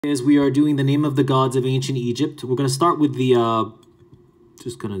As we are doing the name of the gods of ancient Egypt, we're going to start with the,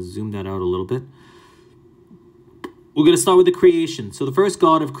 just going to zoom that out a little bit. We're going to start with the creation. So the first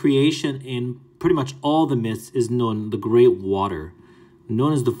god of creation in pretty much all the myths is Nun, the great water.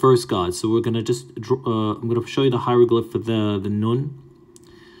 Nun is the first god. So we're going to just, I'm going to show you the hieroglyph for the Nun.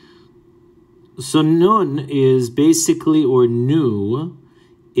 So Nun is basically, or Nu,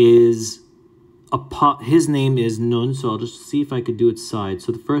 is his name is Nun, so I'll just see if I could do it side.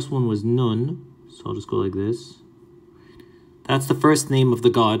 So the first one was Nun, so I'll just go like this. That's the first name of the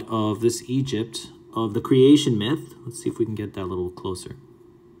god of this Egypt, of the creation myth. Let's see if we can get that a little closer.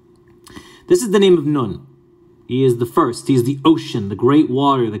 This is the name of Nun. He is the first. He is the ocean, the great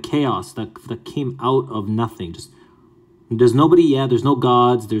water, the chaos that came out of nothing. Just there's nobody yet, there's no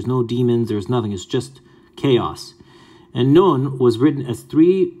gods, there's no demons, there's nothing. It's just chaos. And Nun was written as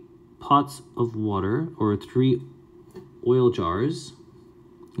 3 pots of water, or 3 oil jars,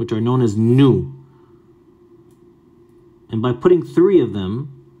 which are known as Nu. And by putting 3 of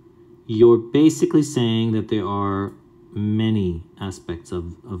them, you're basically saying that there are many aspects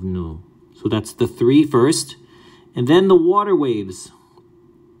of Nu. So that's the 3 first. And then the water waves.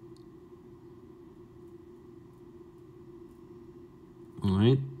 All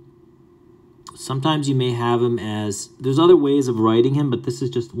right. Sometimes you may have him as, there's other ways of writing him, but this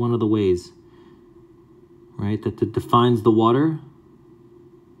is just one of the ways, right, that defines the water.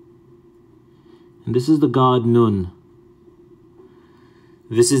 And this is the god Nun.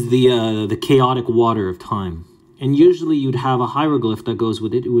 This is the chaotic water of time. And usually you'd have a hieroglyph that goes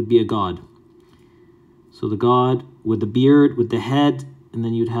with it. It would be a god. So the god with the beard, with the head, and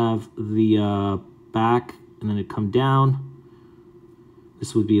then you'd have the back, and then it'd come down.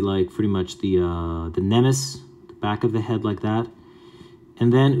 This would be like pretty much the nemes, the back of the head like that.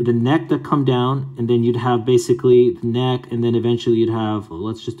 And then the neck that come down, and then you'd have basically the neck, and then eventually you'd have, well,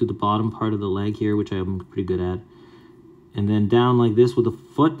 let's just do the bottom part of the leg here, which I'm pretty good at. And then down like this with the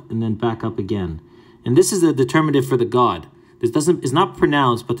foot, and then back up again. And this is the determinative for the god. This is not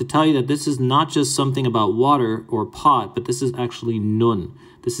pronounced, but to tell you that this is not just something about water or pot, but this is actually Nun.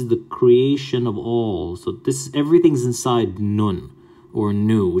 This is the creation of all. So everything's inside Nun, or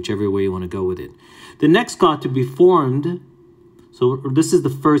Nu, whichever way you want to go with it. The next god to be formed, so this is the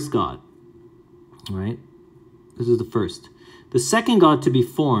first god, all right? This is the first. The second god to be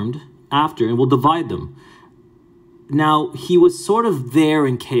formed after, and we'll divide them. Now, he was sort of there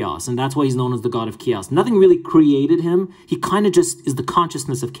in chaos, and that's why he's known as the god of chaos. Nothing really created him. He kind of just is the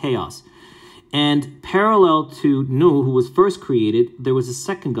consciousness of chaos. And parallel to Nu, who was first created, there was a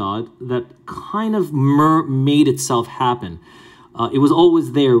second god that kind of made itself happen. It was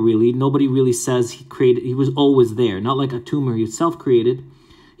always there, really. Nobody really says he created. He was always there. Not like a tumor he self-created.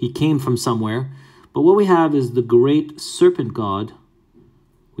 He came from somewhere. But what we have is the great serpent god.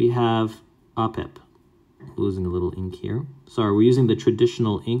 We have Apep. Losing a little ink here. Sorry, we're using the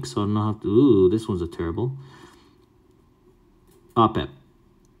traditional ink, so I don't have to... Ooh, this one's a terrible. Apep.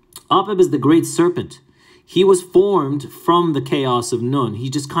 Apep is the great serpent. He was formed from the chaos of Nun. He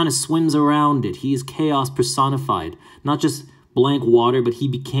just kind of swims around it. He is chaos personified. Not just blank water, but he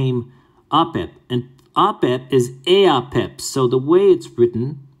became Apep. And Apep is Eapep. So the way it's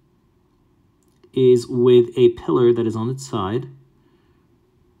written is with a pillar that is on its side.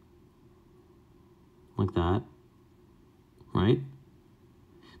 Like that. Right?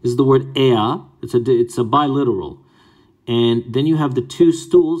 This is the word Ea. It's a biliteral. And then you have the 2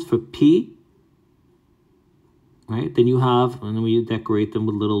 stools for P. Right? Then you have, and then we decorate them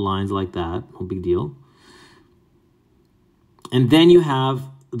with little lines like that. No big deal. And then you have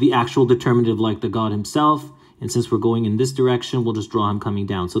the actual determinative like the god himself. And since we're going in this direction, we'll just draw him coming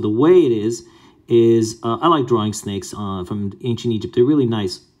down. So the way it is I like drawing snakes from ancient Egypt. They're really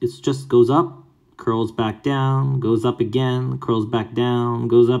nice. It just goes up, curls back down, goes up again, curls back down,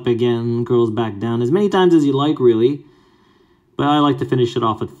 goes up again, curls back down. As many times as you like, really. But I like to finish it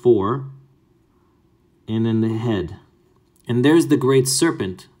off at 4. And then the head. And there's the great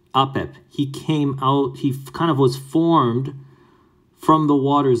serpent, Apep. He came out, he kind of was formed from the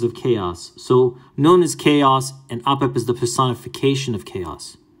waters of chaos. So known as chaos, and Apep is the personification of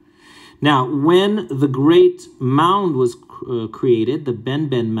chaos. Now, when the great mound was created, the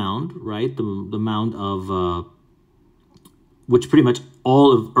Ben mound, right? The mound of, which pretty much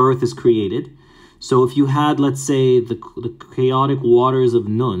all of Earth is created. So if you had, let's say, the chaotic waters of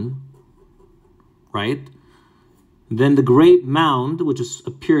Nun, right? Then the great mound, which is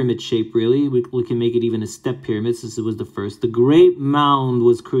a pyramid shape, really. We can make it even a step pyramid since it was the first. The great mound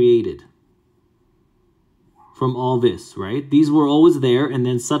was created from all this, right? These were always there, and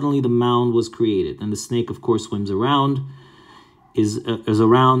then suddenly the mound was created. And the snake, of course, swims around. is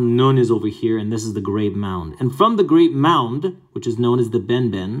around. Nun is over here, and this is the Great Mound. And from the Great Mound, which is known as the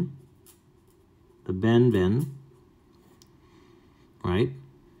Benben, right?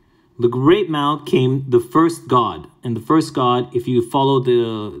 The Great Mound came the first god, and the first god, if you follow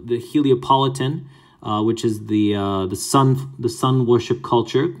the Heliopolitan, which is the sun worship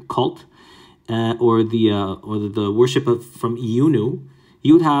cult, or the worship from Iunu,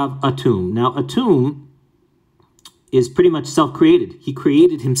 you'd have Atum. Now Atum is pretty much self-created. He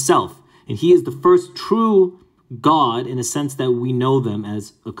created himself, and he is the first true god in a sense that we know them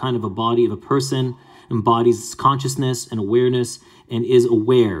as a kind of a body of a person, embodies consciousness and awareness, and is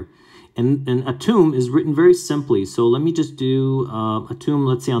aware. And Atum is written very simply. So let me just do Atum,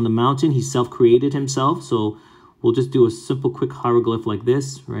 let's say on the mountain, he self-created himself. So we'll just do a simple quick hieroglyph like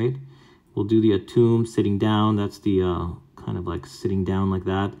this, right? We'll do the Atum sitting down. That's the kind of like sitting down like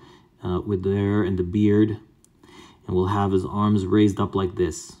that with there and the beard. And we'll have his arms raised up like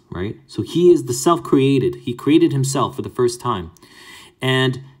this, right? So he is the self-created. He created himself for the first time.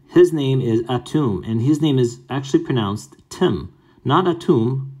 And his name is Atum. And his name is actually pronounced Tim. Not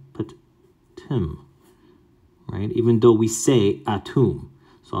Atum, but Tim, right? Even though we say Atum.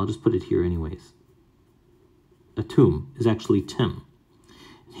 So I'll just put it here anyways. Atum is actually Tim.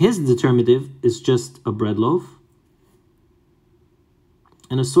 His determinative is just a bread loaf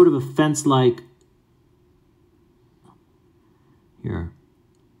and a sort of a fence-like, here,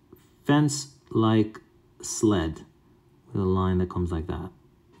 fence-like sled with a line that comes like that.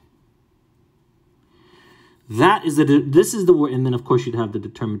 That is this is the word, and then of course you'd have the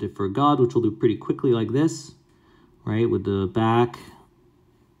determinative for God, which we'll do pretty quickly like this, right? With the back,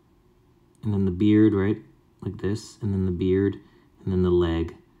 and then the beard, right? Like this, and then the beard, and then the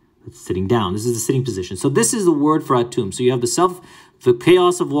leg that's sitting down. This is the sitting position. So this is the word for Atum. So you have the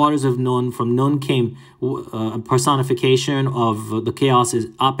chaos of waters of Nun. From Nun came a personification of the chaos is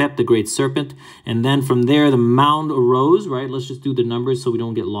Apep, the great serpent. And then from there, the mound arose, right? Let's just do the numbers so we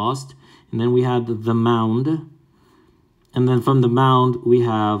don't get lost. And then we had the mound. And then from the mound, we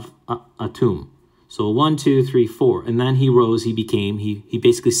have Atum. So 1, 2, 3, 4. And then he rose, he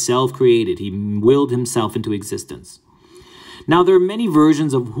basically self-created. He willed himself into existence. Now, there are many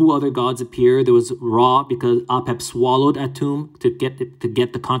versions of who other gods appear. There was Ra, because Apep swallowed Atum to get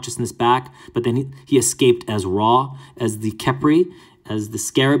the consciousness back. But then he escaped as Ra, as the Khepri, as the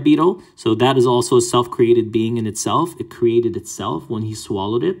scarab beetle. So that is also a self-created being in itself. It created itself when he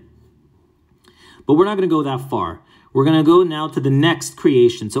swallowed it. But we're not going to go that far. We're going to go now to the next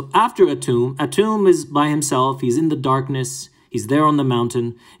creation. So after Atum, Atum is by himself. He's in the darkness. He's there on the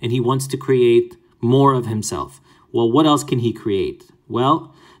mountain, and he wants to create more of himself. Well, what else can he create?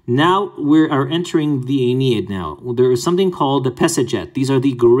 Well, now we are entering the Aeneid now. There is something called the Pesajet. These are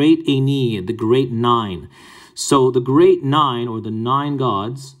the great Aeneid, the great nine. So the great nine, or the nine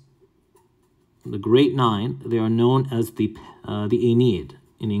gods, the great nine, they are known as the Aeneid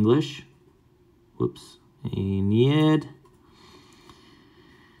in English. Whoops, Aeneid.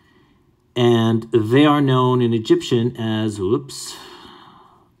 And they are known in Egyptian as, whoops,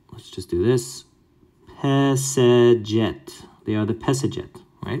 let's just do this, Pesajet. They are the Pesajet,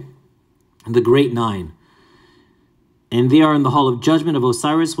 right? And the Great Nine. And they are in the Hall of Judgment of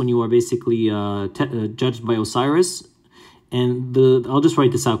Osiris when you are basically judged by Osiris. And I'll just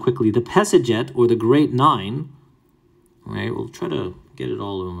write this out quickly. The Pesajet, or the Great Nine, right? We'll try to get it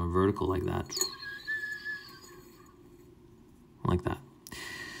all on a vertical like that. Like that.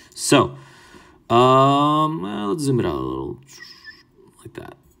 So, well, let's zoom it out a little. Like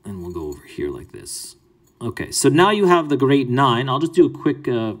that. And we'll go over here like this. Okay, so now you have the Great Nine. I'll just do a quick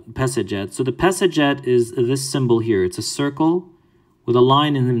Pesajet. So the Pesajet is this symbol here. It's a circle with a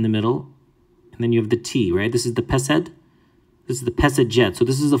line in the middle. And then you have the T, right? This is the Pesed. This is the Pesajet. So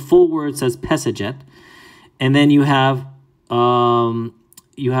this is a full word, says Pesajet. And then you have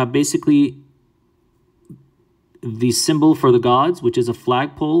basically the symbol for the gods, which is a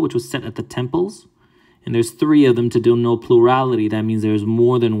flagpole, which was set at the temples. And there's 3 of them to denote plurality. That means there's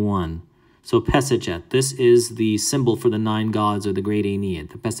more than one. So Pesajet, this is the symbol for the 9 gods, or the great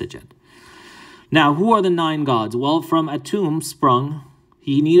Aeneid, the Pesajet. Now, who are the 9 gods? Well, from Atum sprung,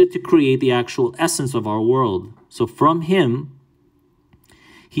 he needed to create the actual essence of our world. So from him,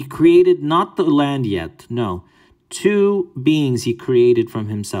 he created not the land yet, no. 2 beings he created from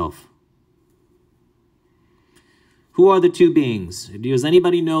himself. Who are the 2 beings? Does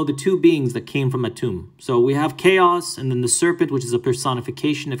anybody know the 2 beings that came from Atum? So we have chaos, and then the serpent, which is a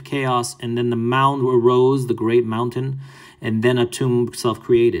personification of chaos, and then the mound arose, the great mountain, and then Atum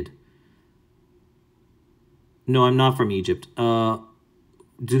self-created. No, I'm not from Egypt. Do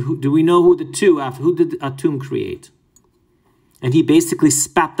we know who the 2, who did Atum create? And he basically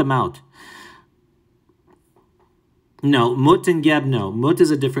spat them out. No, Mut and Geb, no. Mut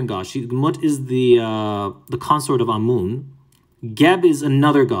is a different god. Mut is the consort of Amun. Geb is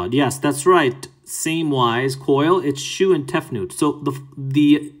another god. Yes, that's right. Same wise, Coil. It's Shu and Tefnut. So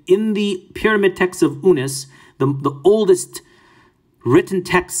in the pyramid texts of Unis, the oldest written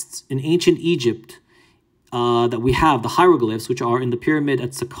texts in ancient Egypt that we have, the hieroglyphs, which are in the pyramid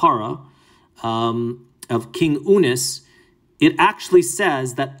at Saqqara of King Unis, it actually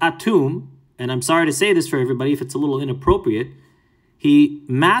says that Atum, and I'm sorry to say this for everybody if it's a little inappropriate, he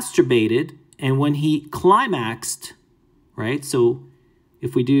masturbated, and when he climaxed, right? So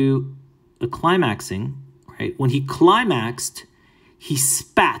if we do a climaxing, right? When he climaxed, he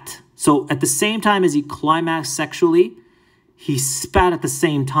spat. So at the same time as he climaxed sexually, he spat at the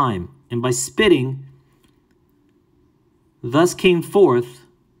same time. And by spitting, thus came forth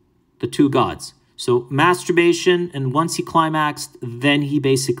the two gods. So masturbation, and once he climaxed, then he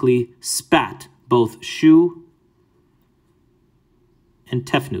basically spat, both Shu and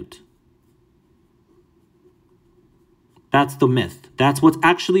Tefnut. That's the myth. That's what's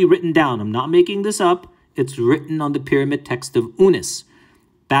actually written down. I'm not making this up. It's written on the pyramid text of Unis.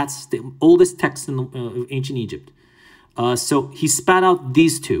 That's the oldest text of ancient Egypt. So he spat out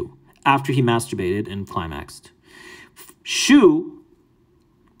these two after he masturbated and climaxed. Shu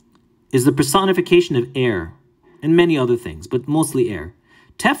is the personification of air and many other things, but mostly air.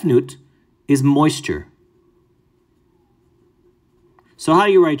 Tefnut is moisture. So how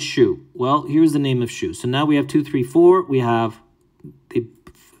do you write Shu? Well, here's the name of Shu. So now we have 2, 3, 4. We have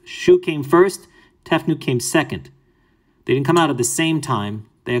Shu came first, Tefnut came second. They didn't come out at the same time.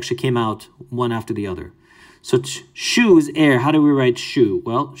 They actually came out one after the other. So Shu is air. How do we write Shu?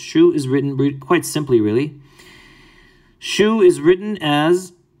 Well, Shu is written quite simply, really. Shu is written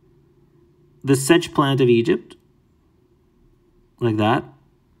as the sedge plant of Egypt, like that.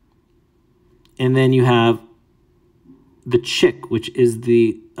 And then you have the chick, which is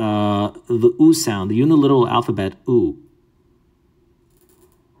the U sound, the uniliteral alphabet U.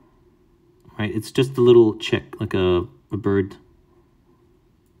 Right? It's just a little chick, like a bird.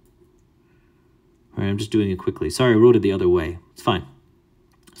 All right, I'm just doing it quickly. Sorry, I wrote it the other way. It's fine.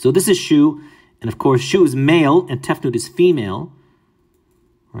 So this is Shu, and of course Shu is male and Tefnut is female.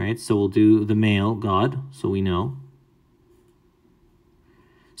 Right, so we'll do the male god, so we know.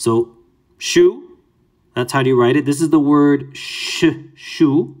 So, Shu, that's how do you write it? This is the word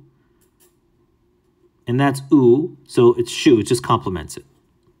Shu, and that's U, so it's Shu, it just complements it.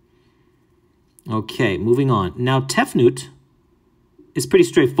 Okay, moving on. Now, Tefnut is pretty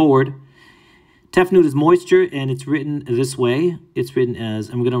straightforward. Tefnut is moisture, and it's written this way. It's written as,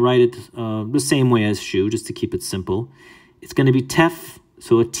 I'm going to write it the same way as Shu, just to keep it simple. It's going to be Tef.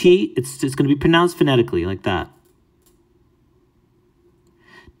 So a T, it's going to be pronounced phonetically like that.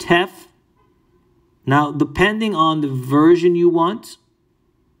 Tef. Now, depending on the version you want,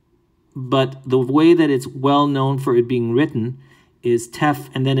 but the way that it's well known for it being written is Tef,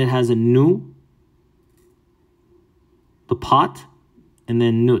 and then it has a Nu, the pot, and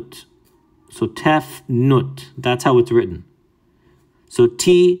then Nut. So Tef, Nut. That's how it's written. So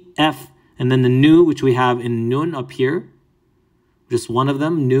T, F, and then the Nu, which we have in Nun up here. Just one of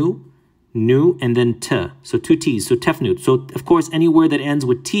them, Nu, and then T. So 2 T's, so Tefnut. So, of course, any word that ends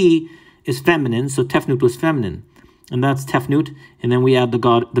with T is feminine, so Tefnut was feminine. And that's Tefnut, and then we add the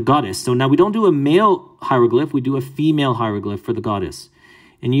goddess. So now we don't do a male hieroglyph, we do a female hieroglyph for the goddess.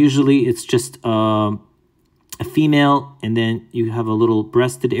 And usually it's just a female, and then you have a little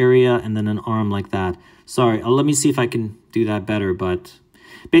breasted area, and then an arm like that. Sorry, let me see if I can do that better, but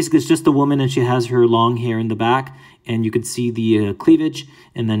basically it's just a woman, and she has her long hair in the back, and you can see the cleavage,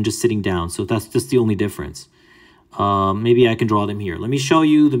 and then just sitting down. So that's just the only difference. Maybe I can draw them here. Let me show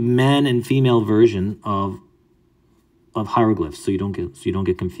you the men and female version of hieroglyphs, so you don't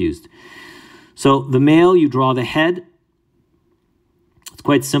get confused. So the male, you draw the head. It's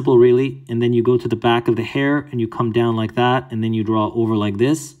quite simple, really. And then you go to the back of the hair, and you come down like that, and then you draw over like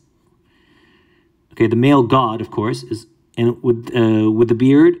this. Okay, the male god, of course, is, and with the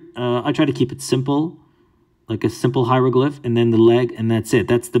beard, I try to keep it simple, like a simple hieroglyph, and then the leg, and that's it.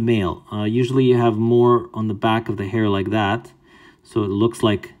 That's the male. Usually you have more on the back of the hair like that, so it looks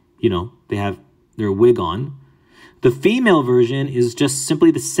like, you know, they have their wig on. The female version is just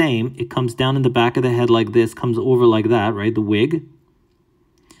simply the same. It comes down in the back of the head like this, comes over like that, right? The wig.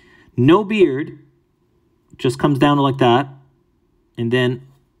 No beard, just comes down like that, and then,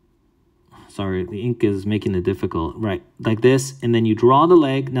 sorry, the ink is making it difficult, right? Like this, and then you draw the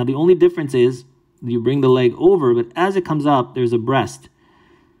leg. Now the only difference is, you bring the leg over, but as it comes up, there's a breast.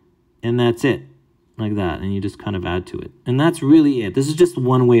 And that's it. like that, and you just kind of add to it. And that's really it. This is just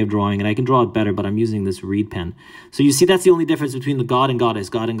one way of drawing it. I can draw it better, but I'm using this reed pen. So you see that's the only difference between the god and goddess,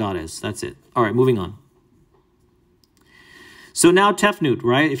 god and goddess. That's it. All right, moving on. So now Tefnut,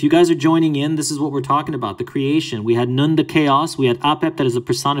 right? If you guys are joining in, this is what we're talking about, the creation. We had Nun, the chaos. We had Apep, that is a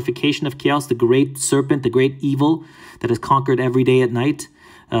personification of chaos, the great serpent, the great evil that is conquered every day at night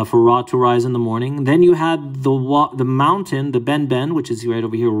for Ra to rise in the morning. Then you had the mountain, the Ben, which is right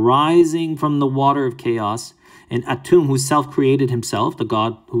over here, rising from the water of chaos. And Atum, who self-created himself, the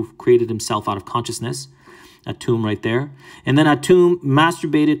god who created himself out of consciousness. Atum right there. And then Atum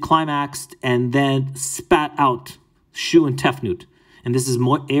masturbated, climaxed, and then spat out Shu and Tefnut, and this is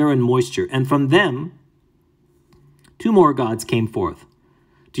air and moisture. And from them, 2 more gods came forth.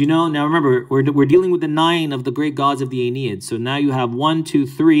 Do you know? Now remember, we're dealing with the 9 of the great gods of the Aeneid. So now you have 1, 2,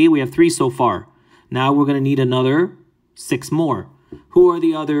 3. We have 3 so far. Now we're going to need another 6 more. Who are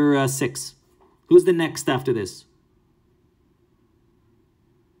the other 6? Who's the next after this?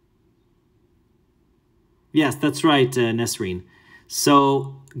 Yes, that's right, Nesreen.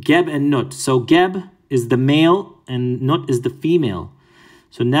 So Geb and Nut. So Geb is the male and Nut is the female.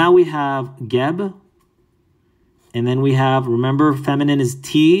 So now we have Geb, and then we have, remember, feminine is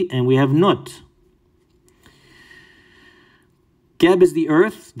T, and we have Nut. Geb is the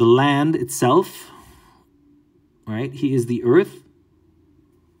earth, the land itself, right? He is the earth.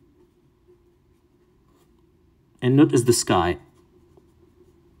 And Nut is the sky.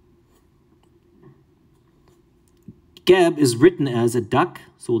 Geb is written as a duck,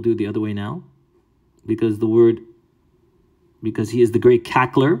 so we'll do it the other way now. Because he is the great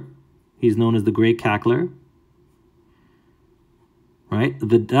cackler. He's known as the great cackler. Right?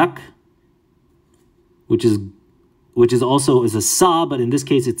 The duck, which is also is a sa, but in this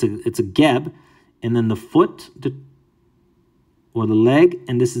case it's a geb. And then the foot, or the leg,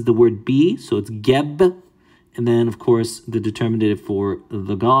 and this is the word be, so it's geb. And then of course the determinative for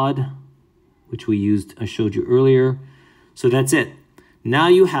the god, which I showed you earlier. So that's it. Now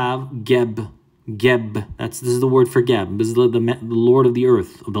you have Geb. Geb. This is the word for Geb. This is the Lord of the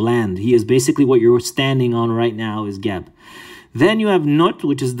earth, of the land. He is basically what you're standing on right now is Geb. Then you have Nut,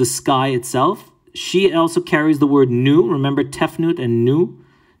 which is the sky itself. She also carries the word Nu. Remember Tefnut and Nu?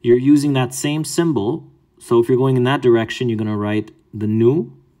 You're using that same symbol. So if you're going in that direction, you're going to write the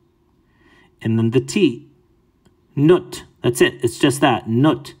Nu. And then the T. Nut. That's it. It's just that.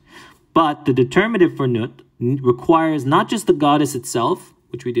 Nut. But the determinative for Nut requires not just the goddess itself,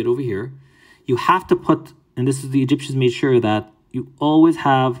 which we did over here. You have to put, and this is the Egyptians made sure that you always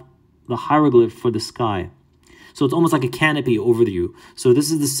have the hieroglyph for the sky. So it's almost like a canopy over you. So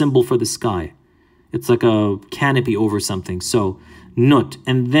this is the symbol for the sky. It's like a canopy over something. So Nut,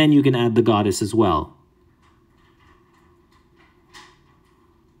 and then you can add the goddess as well.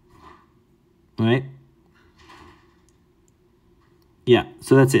 Right? Yeah,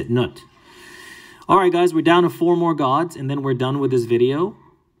 so that's it, Nut. All right, guys, we're down to 4 more gods, and then we're done with this video.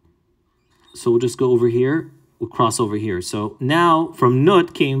 So we'll just go over here. We'll cross over here. So now from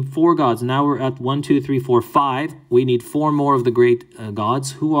Nut came 4 gods. Now we're at 1, 2, 3, 4, 5. We need 4 more of the great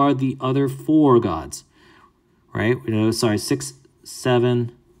gods. Who are the other 4 gods? Right? Sorry, 6,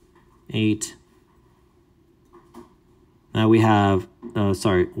 7, 8. Now we have,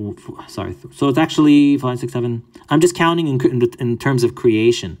 sorry. So it's actually 5, 6, 7. I'm just counting in terms of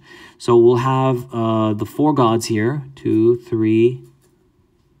creation. So we'll have the 4 gods here. 2, 3.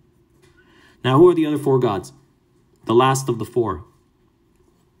 Now who are the other 4 gods? The last of the 4.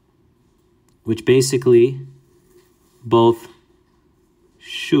 Which basically both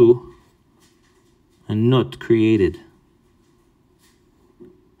Shu and Nut created.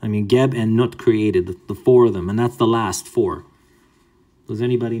 I mean, Geb and Nut created the 4 of them, and that's the last 4. Does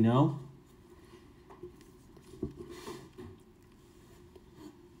anybody know?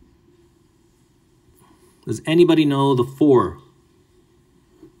 Does anybody know the 4?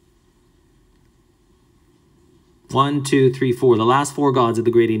 1, 2, 3, 4. The last 4 gods of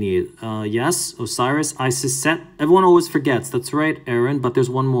the Great Aeneid. Yes, Osiris, Isis, Set. Everyone always forgets. That's right, Aaron, but there's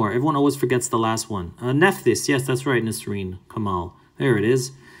one more. Everyone always forgets the last one. Nephthys. Yes, that's right, Nisreen. Kamal. There it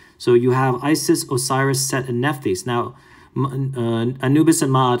is. So you have Isis, Osiris, Set, and Nephthys. Now, Anubis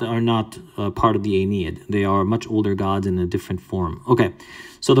and Maat are not part of the Aeneid. They are much older gods in a different form. Okay,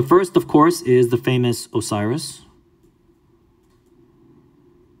 so the first, of course, is the famous Osiris.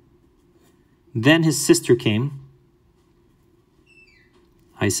 Then his sister came,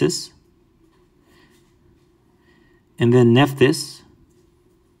 Isis. And then Nephthys.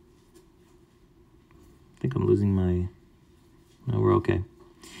 I think I'm losing my... No, we're okay.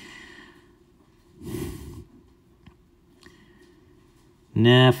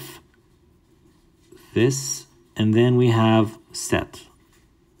 this. And then we have Set,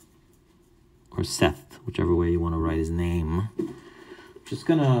 or Seth, whichever way you want to write his name. Just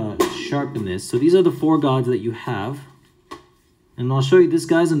gonna sharpen this. So these are the 4 gods that you have. And I'll show you this,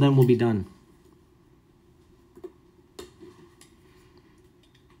 guys, and then we'll be done.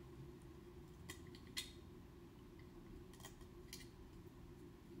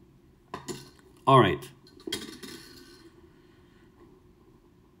 All right.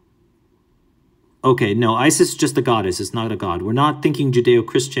 Okay, no, Isis is just a goddess. It's not a god. We're not thinking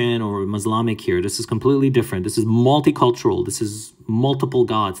Judeo-Christian or Islamic here. This is completely different. This is multicultural. This is multiple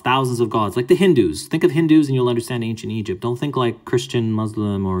gods, thousands of gods, like the Hindus. Think of Hindus and you'll understand ancient Egypt. Don't think like Christian,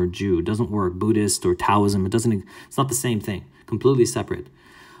 Muslim, or Jew. It doesn't work. Buddhist or Taoism. It's not the same thing. Completely separate.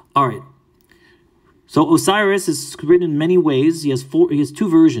 All right. So Osiris is written in many ways. He has 2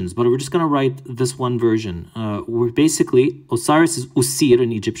 versions, but we're just going to write this one version. We're basically, Osiris is Usir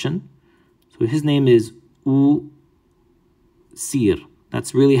in Egyptian. So his name is Usir.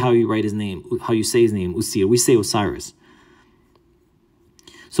 That's really how you write his name, how you say his name, Usir. We say Osiris.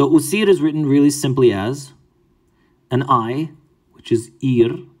 So Usir is written really simply as an I, which is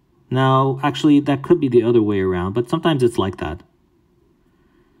Ir. Now, actually, that could be the other way around, but sometimes it's like that.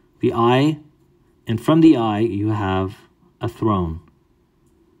 The I, and from the I, you have a throne.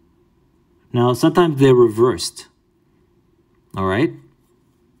 Now, sometimes they're reversed. All right?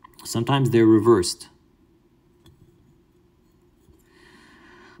 Sometimes they're reversed.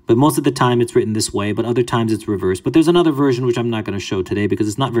 But most of the time it's written this way, but other times it's reversed. But there's another version which I'm not going to show today because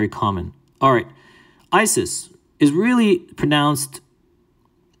it's not very common. All right. Isis is really pronounced,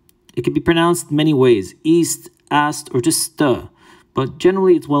 it can be pronounced many ways. East, Ast, or just St. But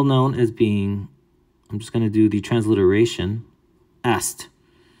generally it's well known as being, I'm just going to do the transliteration, Ast.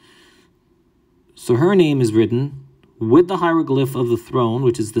 So her name is written with the hieroglyph of the throne,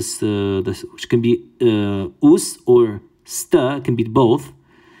 which is this, which can be Us or Sta, it can be both.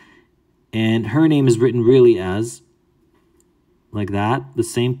 And her name is written really as, like that, the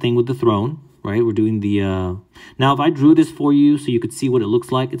same thing with the throne, right? We're doing the, now if I drew this for you so you could see what it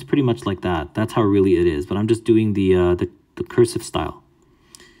looks like, it's pretty much like that. That's how really it is, but I'm just doing the cursive style.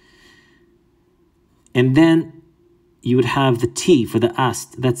 And then you would have the T for the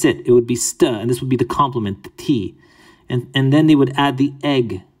Ast, that's it. It would be Sta, and this would be the complement, the T. And then they would add the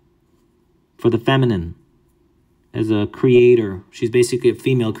egg for the feminine as a creator. She's basically a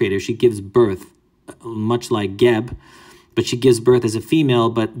female creator. She gives birth, much like Geb, but she gives birth as a female,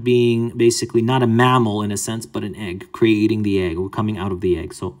 but being basically not a mammal in a sense, but an egg, creating the egg or coming out of the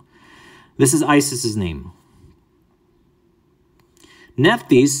egg. So this is Isis's name.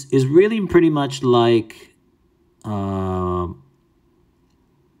 Nephthys is really pretty much like,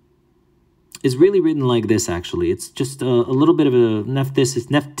 is really written like this, actually. It's just a little bit of a Nephthys, it's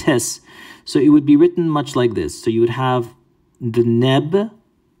Nephthys. So it would be written much like this. So you would have the Neb.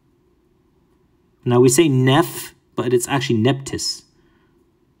 Now we say Neph, but it's actually Nephthys,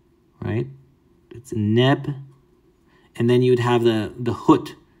 right? It's Neb. And then you would have the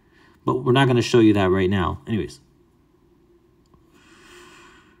Hut. But we're not going to show you that right now. Anyways.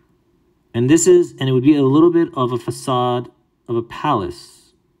 And this is, and it would be a little bit of a facade of a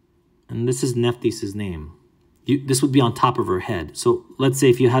palace. And this is Nephthys' name. This would be on top of her head. So let's say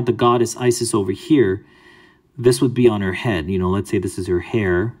if you had the goddess Isis over here, this would be on her head. You know, let's say this is her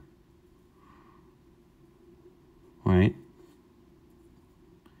hair. Right?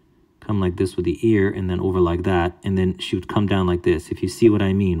 Come like this with the ear and then over like that. And then she would come down like this. If you see what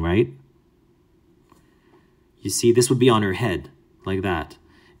I mean, right? You see, this would be on her head like that.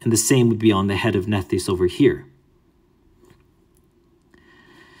 And the same would be on the head of Nephthys over here.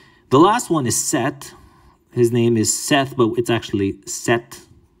 The last one is Set. His name is Seth, but it's actually Set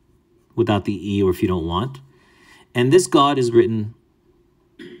without the E, or if you don't want. And this god is written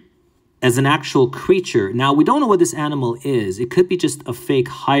as an actual creature. Now, we don't know what this animal is. It could be just a fake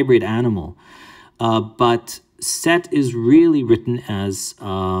hybrid animal. But Set is really written as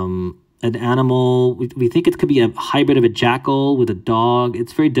an animal. We think it could be a hybrid of a jackal with a dog.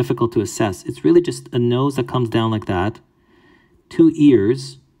 It's very difficult to assess. It's really just a nose that comes down like that, 2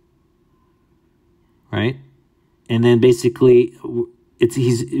 ears, right? And then basically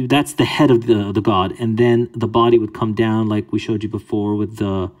that's the head of the god, and then the body would come down like we showed you before with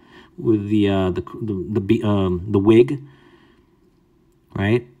the wig,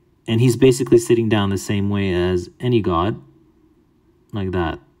 right? And he's basically sitting down the same way as any god, like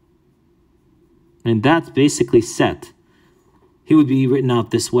that. And that's basically Set. He would be written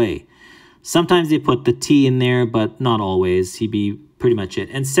out this way. Sometimes they put the T in there, but not always. He'd be pretty much it.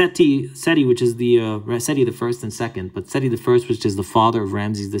 And Seti, which is the Seti the first and second, but Seti the first, which is the father of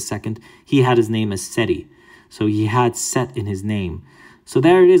Ramses the second, he had his name as Seti. So he had Set in his name. So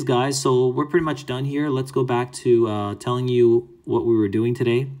there it is, guys. So we're pretty much done here. Let's go back to telling you what we were doing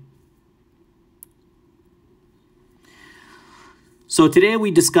today. So today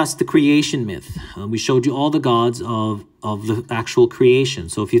we discussed the creation myth. We showed you all the gods of the actual creation.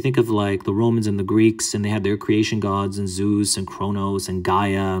 So if you think of like the Romans and the Greeks, and they had their creation gods, and Zeus and Kronos and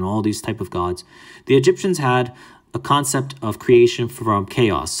Gaia and all these type of gods, the Egyptians had a concept of creation from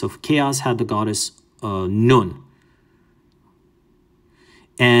chaos. So chaos had the goddess Nun.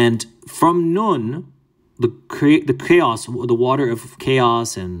 And from Nun, the chaos, the water of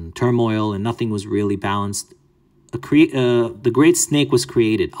chaos and turmoil, and nothing was really balanced, the great snake was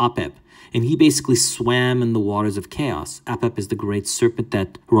created, Apep, and he basically swam in the waters of chaos. Apep is the great serpent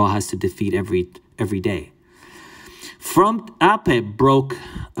that Ra has to defeat every day. From Apep broke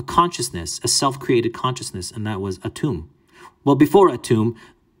a consciousness, a self-created consciousness, and that was Atum. Well, before Atum,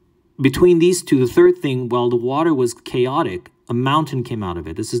 between these two, the third thing, while the water was chaotic, a mountain came out of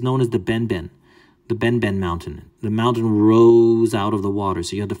it. This is known as the Benben mountain. The mountain rose out of the water,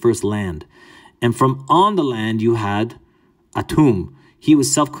 so you had the first land. And from on the land, you had Atum. He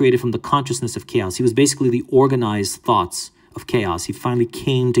was self-created from the consciousness of chaos. He was basically the organized thoughts of chaos. He finally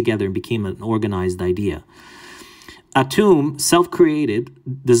came together and became an organized idea. Atum,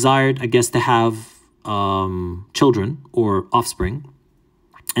 self-created, desired, I guess, to have children or offspring.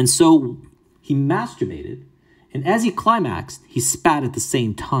 And so he masturbated. And as he climaxed, he spat at the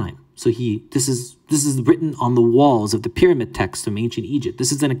same time. So this is written on the walls of the pyramid texts from ancient Egypt.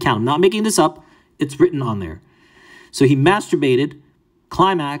 This is an account. I'm not making this up. It's written on there. So he masturbated,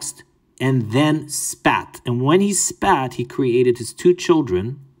 climaxed, and then spat. And when he spat, he created his two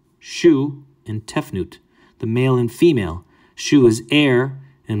children, Shu and Tefnut, the male and female. Shu is air,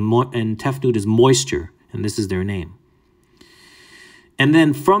 and Tefnut is moisture, and this is their name. And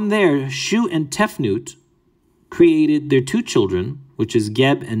then from there, Shu and Tefnut created their two children, which is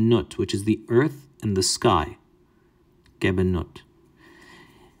Geb and Nut, which is the earth and the sky. Geb and Nut.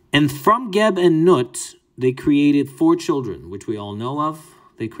 And from Geb and Nut, they created four children, which we all know of.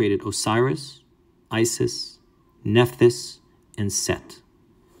 They created Osiris, Isis, Nephthys, and Set.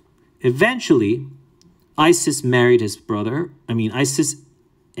 Eventually, Isis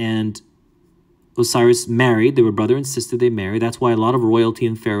and Osiris married. They were brother and sister. They married. That's why a lot of royalty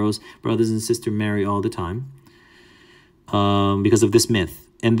and pharaohs, brothers and sisters, marry all the time. Because of this myth.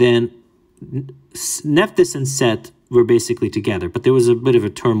 And then Nephthys and Set were basically together, but there was a bit of a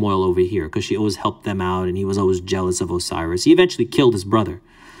turmoil over here because she always helped them out and he was always jealous of Osiris. He eventually killed his brother.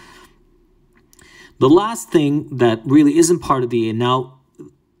 The last thing that really isn't part of the now,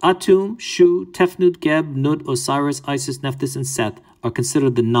 Atum, Shu, Tefnut, Geb, Nut, Osiris, Isis, Nephthys, and Set are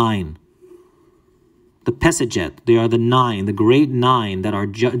considered the nine. The Pesajet, they are the nine, the great nine that are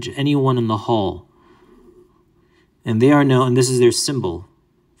judge anyone in the hall. And they are known, and this is their symbol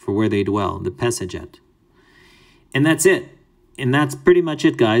for where they dwell, the Pesajet. And that's it. And that's pretty much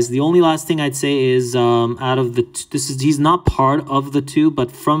it, guys. The only last thing I'd say is out of the he's not part of the two,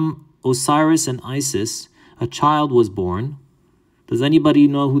 but from Osiris and Isis, a child was born. Does anybody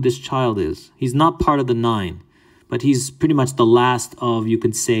know who this child is? He's not part of the nine, but he's pretty much the last of, you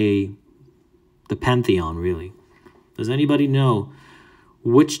could say, the pantheon, really. Does anybody know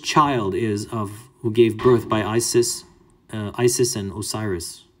which child is of who gave birth by Isis and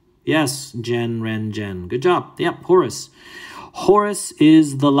Osiris? Yes, Ren. Good job. Yep, Horus. Horus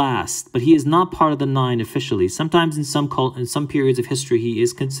is the last, but he is not part of the nine officially. Sometimes in some periods of history, he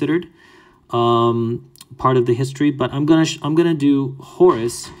is considered part of the history. But I'm gonna do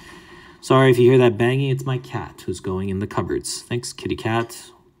Horus. Sorry if you hear that banging. It's my cat who's going in the cupboards. Thanks, kitty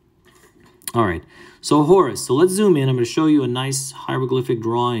cat. All right. So Horus. So let's zoom in. I'm going to show you a nice hieroglyphic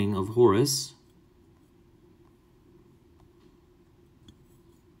drawing of Horus.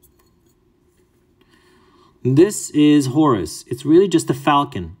 This is Horus. It's really just a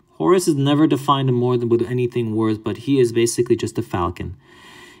falcon. Horus is never defined more than with anything words, but he is basically just a falcon.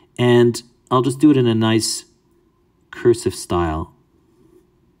 And I'll just do it in a nice cursive style.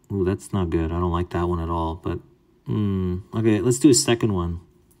 Ooh, that's not good. I don't like that one at all. But okay, let's do a second one.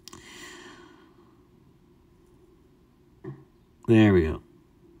 There we go.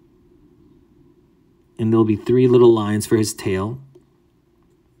 And there'll be three little lines for his tail.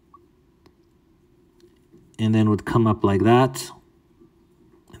 And then would come up like that.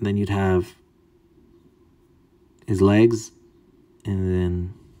 And then you'd have his legs. And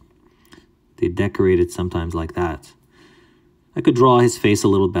then they decorate it sometimes like that. I could draw his face a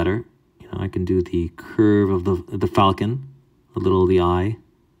little better. You know, I can do the curve of the falcon a little of the eye.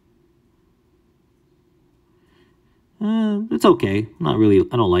 It's okay. Not really,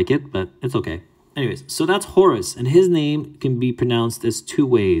 I don't like it, but it's okay. Anyways, so that's Horus, and his name can be pronounced as two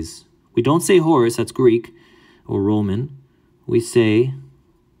ways. We don't say Horus, that's Greek or Roman. We say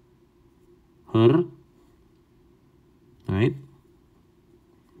Hur, right?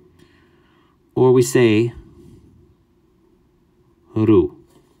 Or we say Ru.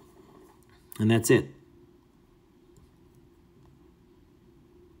 And that's it.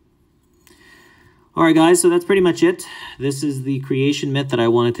 All right, guys, so that's pretty much it. This is the creation myth that I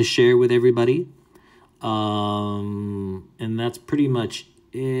wanted to share with everybody. And that's pretty much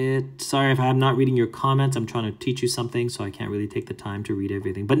it. Sorry if I'm not reading your comments. I'm trying to teach you something, so I can't really take the time to read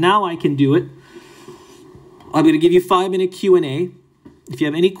everything. But now I can do it. I'm going to give you 5-minute Q&A. If you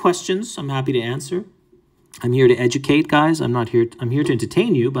have any questions, I'm happy to answer. I'm here to educate, guys. I'm here to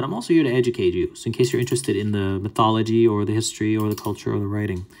entertain you, but I'm also here to educate you. So in case you're interested in the mythology or the history or the culture or the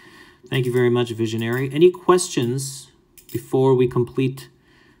writing. Thank you very much, Visionary. Any questions before we complete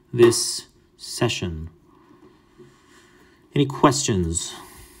this session? Any questions?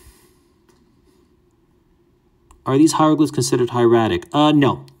 Are these hieroglyphs considered hieratic?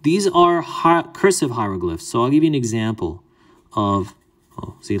 No. These are cursive hieroglyphs. So I'll give you an example of...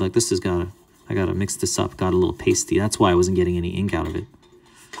 Oh, see, like this has got... I got to mix this up. Got a little pasty. That's why I wasn't getting any ink out of it.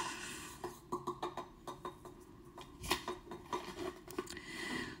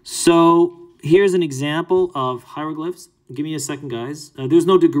 So here's an example of hieroglyphs. Give me a second, guys. There's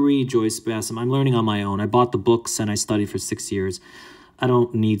no degree, Joyce Bassam. I'm learning on my own. I bought the books and I studied for 6 years. I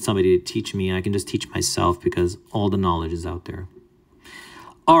don't need somebody to teach me. I can just teach myself because all the knowledge is out there.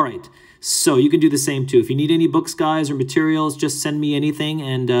 All right. So you can do the same too. If you need any books, guys, or materials, just send me anything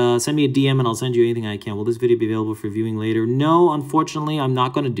and send me a DM and I'll send you anything I can. Will this video be available for viewing later? No, unfortunately, I'm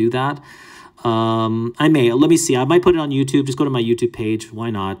not going to do that. I may. Let me see. I might put it on YouTube. Just go to my YouTube page. Why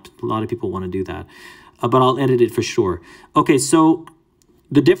not? A lot of people want to do that. But I'll edit it for sure. Okay, so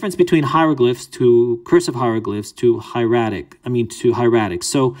the difference between hieroglyphs to cursive hieroglyphs to hieratic.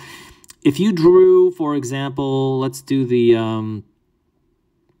 So if you drew, for example, let's do the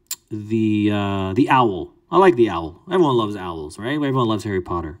owl. I like the owl. Everyone loves owls, right? Everyone loves Harry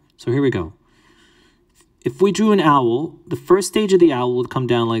Potter. So here we go. If we drew an owl, the first stage of the owl would come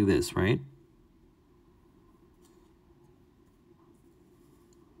down like this, right?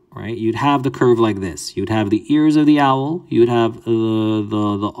 Right? You'd have the curve like this. You'd have the ears of the owl. You'd have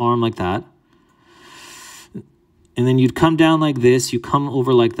the arm like that. And then you'd come down like this. You come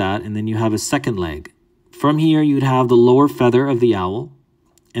over like that. And then you have a second leg. From here, you'd have the lower feather of the owl.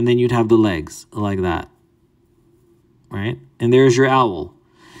 And then you'd have the legs like that. Right? And there's your owl.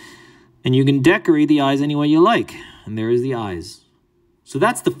 And you can decorate the eyes any way you like. And there's the eyes. So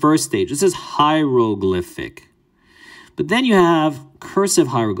that's the first stage. This is hieroglyphic. But then you have cursive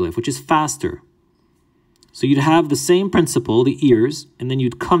hieroglyph, which is faster. So you'd have the same principle, the ears, and then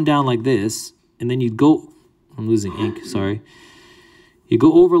you'd come down like this, and then you'd go... I'm losing ink, sorry. You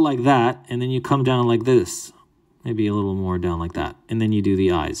go over like that, and then you come down like this. Maybe a little more down like that. And then you do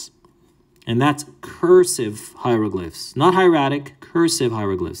the eyes. And that's cursive hieroglyphs. Not hieratic, cursive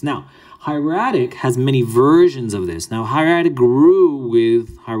hieroglyphs. Now, hieratic has many versions of this. Now, hieratic grew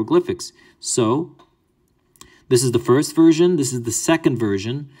with hieroglyphics. So, this is the first version. This is the second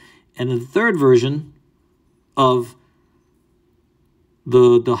version. And the third version of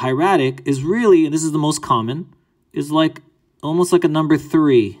the hieratic is really, and this is the most common, is like almost like a number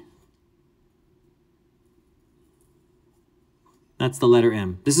 3. That's the letter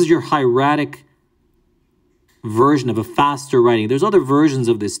M. This is your hieratic version of a faster writing. There's other versions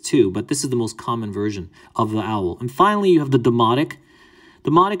of this too, but this is the most common version of the owl. And finally, you have the Demotic.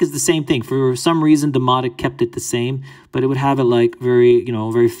 Demotic is the same thing. For some reason, Demotic kept it the same, but it would have it like very,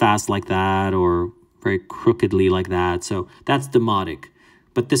 very fast like that or very crookedly like that. So that's Demotic.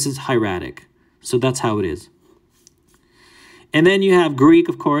 But this is hieratic. So that's how it is. And then you have Greek,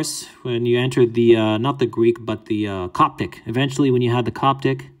 of course, when you enter the, not the Greek, but the Coptic. Eventually, when you had the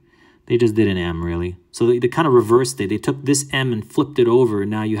Coptic, they just did an M, really. So they kind of reversed it. They took this M and flipped it over, and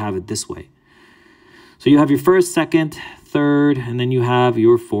now you have it this way. So you have your first, second, third, and then you have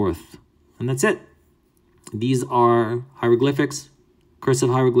your fourth. And that's it. These are hieroglyphics, cursive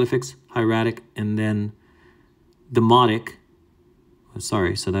hieroglyphics, hieratic, and then Demotic. Oh,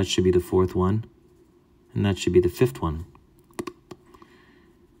 sorry, so that should be the fourth one. And that should be the fifth one.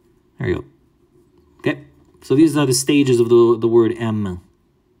 There you go. Okay, so these are the stages of the word M.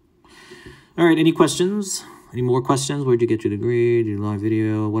 All right, any questions? Any more questions? Where'd you get your degree? Did you live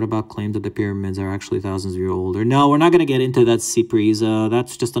video? What about claims that the pyramids are actually thousands of years older? No, we're not going to get into that, Cypries.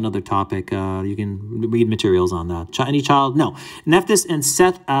 That's just another topic. You can read materials on that. Any child? No. Nephthys and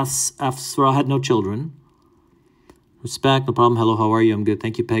Seth Asra had no children. Respect, no problem. Hello, how are you? I'm good.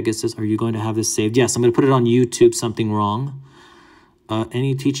 Thank you, Pegasus. Are you going to have this saved? Yes, I'm going to put it on YouTube. Something wrong.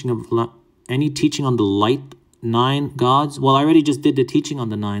 Any teaching on the light 9 gods? Well, I already just did the teaching on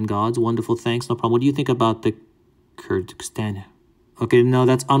the 9 gods. Wonderful, thanks, no problem. What do you think about the Kyrgyzstan? Okay, no,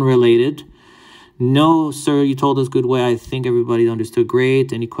 that's unrelated. No, sir, you told us good way. I think everybody understood.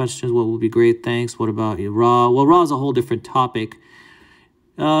 Great. Any questions? What would be great? Thanks. What about Ra? Well, Ra is a whole different topic.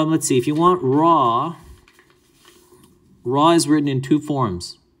 Let's see. If you want Ra, Ra is written in 2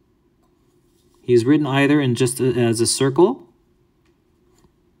 forms. He's written either in just as a circle,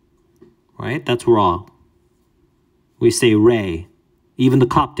 right? That's Ra. We say Re. Even the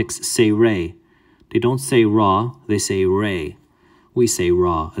Coptics say Re. They don't say Ra, they say Re. We say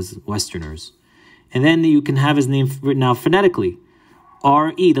Ra as Westerners. And then you can have his name written out phonetically.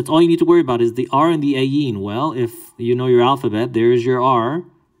 R-E, that's all you need to worry about is the R and the Ayin. Well, if you know your alphabet, there's your R,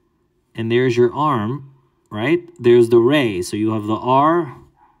 and there's your arm, right? There's the Re. So you have the R.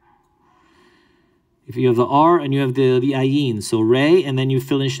 If you have the R and you have the ayin, so Re, and then you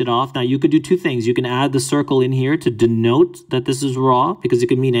finish it off. Now, you could do 2 things. You can add the circle in here to denote that this is Ra, because it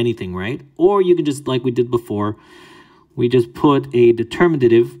could mean anything, right? Or you can just, like we did before, we just put a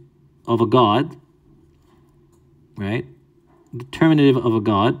determinative of a god, right? Determinative of a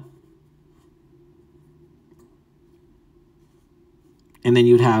god. And then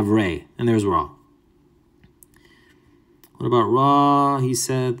you'd have Re, and there's Ra. What about Ra? He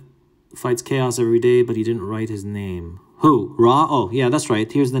said, fights chaos every day, but he didn't write his name. Who? Ra? Oh, yeah, that's right.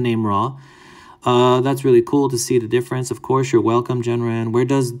 Here's the name Ra. That's really cool to see the difference. Of course, you're welcome, Genran. Where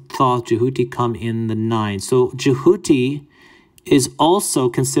does Thoth Jehuti come in the 9? So Jehuti is also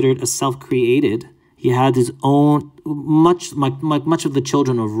considered a self-created. He had his own, much of the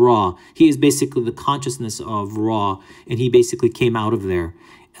children of Ra. He is basically the consciousness of Ra, and he basically came out of there.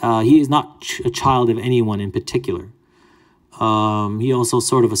 He is not a child of anyone in particular. He also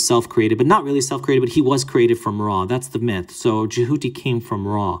sort of a self-created, but not really self-created, but he was created from Ra. That's the myth. So Jehuti came from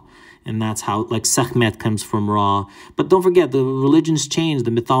Ra, and that's how, like, Sekhmet comes from Ra. But don't forget, the religions change,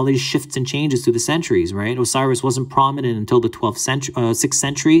 the mythology shifts and changes through the centuries, right? Osiris wasn't prominent until the 6th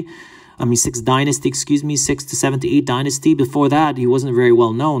century. 6th dynasty, excuse me, 6th to 7th to 8th dynasty. Before that, he wasn't very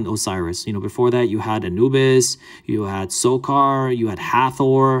well known, Osiris. You know, before that, you had Anubis, you had Sokar, you had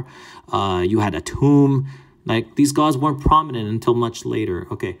Hathor, you had Atum. Like, these gods weren't prominent until much later.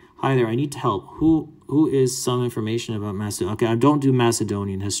 Okay, hi there, I need help. Who is some information about Macedonia? Okay, I don't do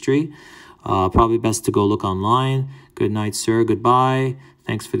Macedonian history. Probably best to go look online. Good night, sir. Goodbye.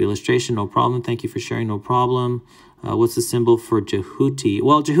 Thanks for the illustration. No problem. Thank you for sharing. No problem. What's the symbol for Jehuti?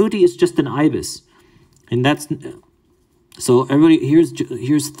 Well, Jehuti is just an ibis. And that's... So, everybody,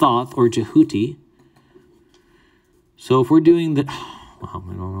 here's Thoth, or Jehuti. So, if we're doing the... Wow,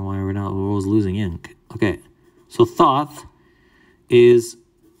 I don't know why we're always losing ink. Okay. So Thoth is,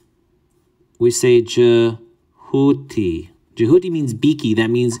 we say Jehuti. Jehuti means beaky. That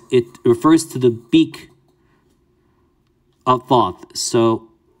means it refers to the beak of Thoth. So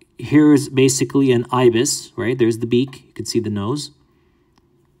here's basically an ibis, right? There's the beak. You can see the nose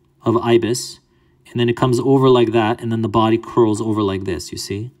of ibis. And then it comes over like that, and then the body curls over like this, you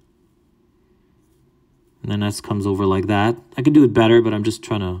see? And then that comes over like that. I can do it better, but I'm just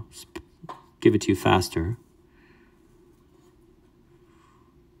trying to give it to you faster.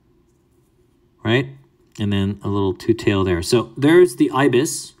 Right? And then a little two-tail there. So there's the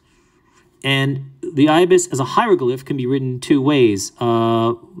ibis. And the ibis as a hieroglyph can be written 2 ways.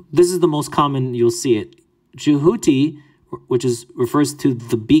 This is the most common, you'll see it. Jehuti, which refers to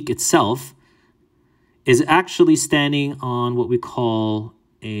the beak itself, is actually standing on what we call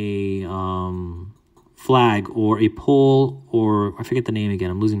a flag or a pole, or I forget the name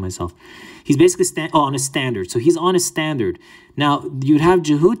again. I'm losing myself. He's basically on a standard. So he's on a standard. Now, you'd have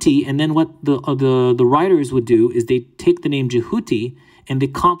Jehuti, and then what the writers would do is they take the name Jehuti and they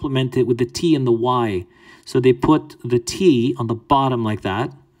complement it with the T and the Y. So they put the T on the bottom like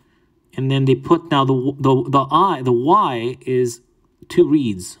that, and then they put now the Y is 2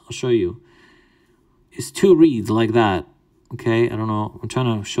 reeds. I'll show you. It's 2 reeds like that. Okay, I don't know. I'm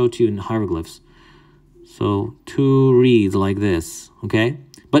trying to show it to you in hieroglyphs. So 2 reeds like this. Okay,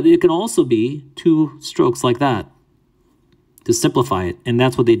 but it can also be 2 strokes like that to simplify it. And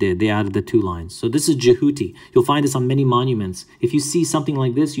that's what they did. They added the 2 lines. So this is Jehuti. You'll find this on many monuments. If you see something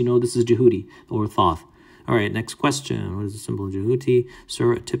like this, you know this is Jehuti or Thoth. All right, next question. What is the symbol of Jehuti?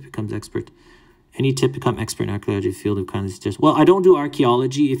 Sir, a tip becomes expert. Any tip to become expert in archaeology field of kindly suggest? Well, I don't do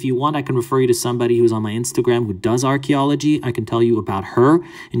archaeology. If you want, I can refer you to somebody who's on my Instagram who does archaeology. I can tell you about her,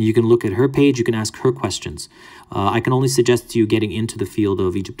 and you can look at her page. You can ask her questions. I can only suggest to you getting into the field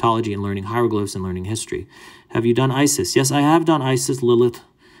of Egyptology and learning hieroglyphs and learning history. Have you done Isis? Yes, I have done Isis, Lilith.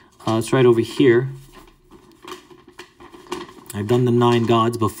 It's right over here. I've done the 9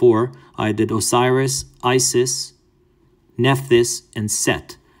 gods before. I did Osiris, Isis, Nephthys, and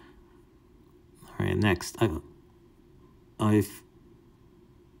Set. All right, next. I've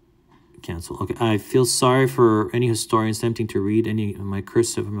cancel. Okay, I feel sorry for any historians attempting to read any of my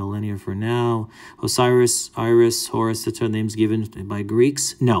cursive millennia for now. Osiris, Iris, Horus, etc. names given by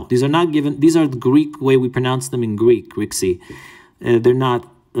Greeks. No, these are not given. These are the Greek way we pronounce them in Greek, Grixie. They're not.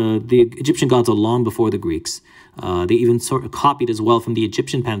 The Egyptian gods are long before the Greeks. They even sort of copied as well from the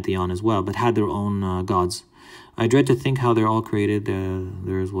Egyptian pantheon as well, but had their own gods. I dread to think how they're all created.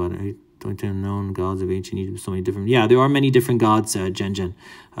 There's what? 20 known gods of ancient Egypt, so many different. Yeah, there are many different gods, Jen.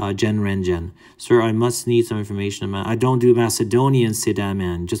 Sir, I must need some information. I don't do Macedonian, Siddha,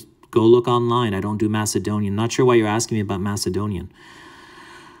 man. Just go look online. I don't do Macedonian. Not sure why you're asking me about Macedonian.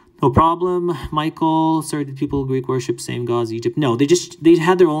 No problem, Michael. Sir, did people Greek worship same gods Egypt? No, they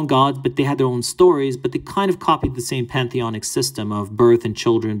had their own gods, but they had their own stories, but they kind of copied the same pantheonic system of birth and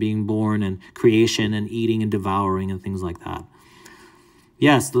children being born and creation and eating and devouring and things like that.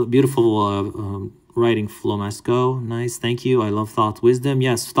 Yes, the beautiful writing, Flomasco. Nice, thank you. I love Thoth Wisdom.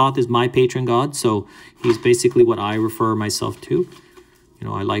 Yes, Thoth is my patron god, so he's basically what I refer myself to. You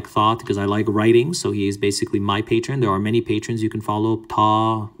know, I like Thoth because I like writing, so he is basically my patron. There are many patrons you can follow.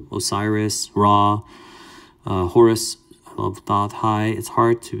 Ptah, Osiris, Ra, Horus. I love Thoth. Hi. It's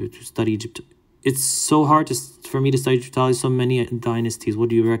hard to study Egypt. It's so hard for me to study Egyptology, so many dynasties. What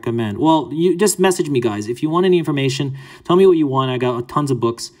do you recommend? Well, you just message me, guys. If you want any information, tell me what you want. I got tons of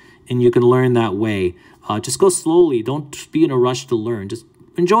books, and you can learn that way. Just go slowly. Don't be in a rush to learn. Just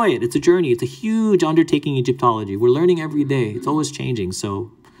enjoy it. It's a journey. It's a huge undertaking, Egyptology. We're learning every day. It's always changing.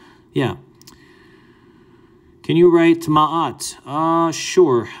 So, yeah. Can you write Ma'at?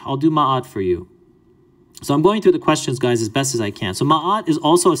 Sure. I'll do Ma'at for you. So I'm going through the questions, guys, as best as I can. So Ma'at is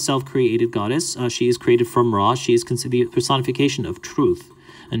also a self-created goddess. She is created from Ra. She is considered the personification of truth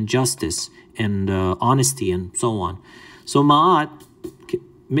and justice and honesty and so on. So Ma'at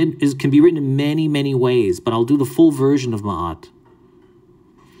can be written in many, many ways, but I'll do the full version of Ma'at.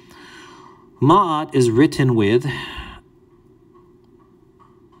 Ma'at is written with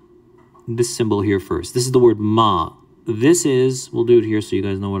this symbol here first. This is the word Ma. This is, we'll do it here so you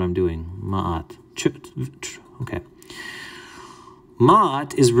guys know what I'm doing. Ma'at. Okay.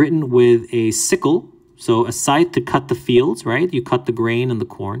 Ma'at is written with a sickle, so a scythe to cut the fields, right? You cut the grain and the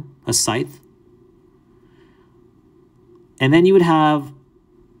corn, a scythe. And then you would have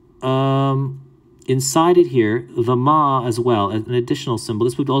inside it here, the Ma as well, an additional symbol.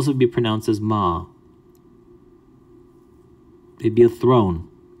 This would also be pronounced as Ma. It'd be a throne,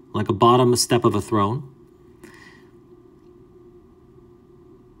 like a bottom step of a throne.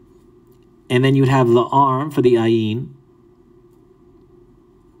 And then you'd have the arm for the ayin,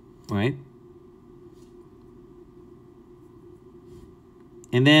 right?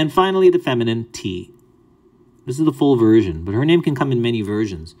 And then finally the feminine T. This is the full version, but her name can come in many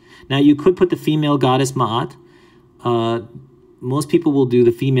versions. Now you could put the female goddess Ma'at. Most people will do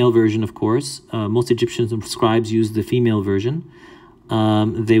the female version, of course. Most Egyptians and scribes use the female version.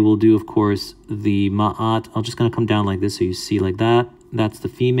 They will do, of course, the Ma'at. I'm just going to come down like this so you see like that. That's the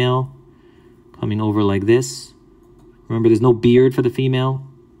female. Coming over like this. Remember, there's no beard for the female.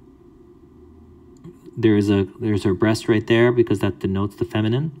 There's her breast right there because that denotes the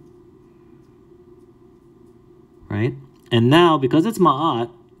feminine. Right? And now, because it's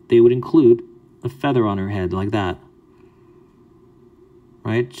Ma'at, they would include a feather on her head like that.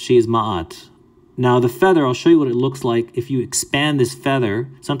 Right? She is Ma'at. Now, the feather, I'll show you what it looks like if you expand this feather.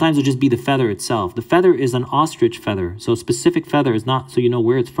 Sometimes it'll just be the feather itself. The feather is an ostrich feather. So a specific feather is not so you know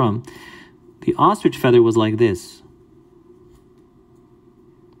where it's from. The ostrich feather was like this,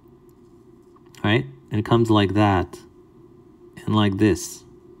 right? And it comes like that, and like this.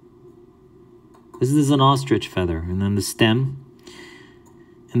 This is an ostrich feather, and then the stem.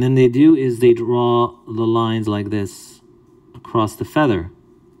 And then they draw the lines like this across the feather.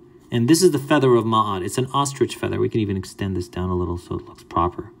 And this is the feather of Ma'at. It's an ostrich feather. We can even extend this down a little so it looks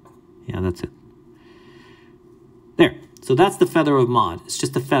proper. Yeah, that's it. There. So that's the feather of Ma'at. It's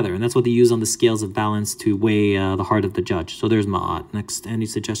just a feather, and that's what they use on the scales of balance to weigh the heart of the judge. So there's Ma'at. Next, any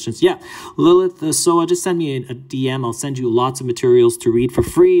suggestions? Yeah, Lilith, so just send me a DM. I'll send you lots of materials to read for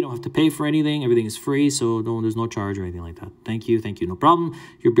free. You don't have to pay for anything. Everything is free, so there's no charge or anything like that. Thank you, no problem.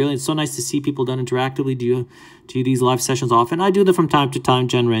 You're brilliant. It's so nice to see people done interactively. Do you do these live sessions often? I do them from time to time,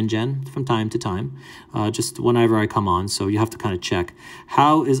 Jen, from time to time, just whenever I come on, so you have to kind of check.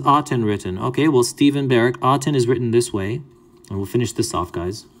 How is Aten written? Okay, well, Stephen Barrick, Aten is written this way. And we'll finish this off,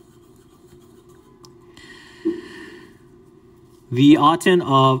 guys. The Aten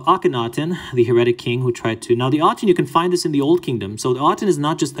of Akhenaten, the heretic king who tried to... Now, the Aten, you can find this in the Old Kingdom. So the Aten is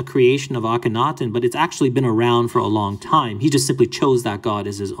not just a creation of Akhenaten, but it's actually been around for a long time. He just simply chose that god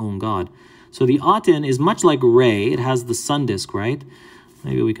as his own god. So the Aten is much like Re. It has the sun disk, right?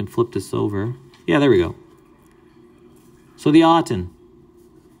 Maybe we can flip this over. Yeah, there we go. So the Aten.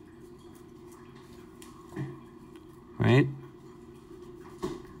 Right?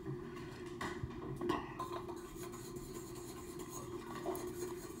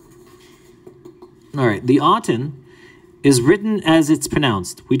 All right, the Aten is written as it's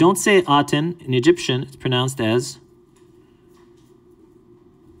pronounced. We don't say Aten in Egyptian. It's pronounced as,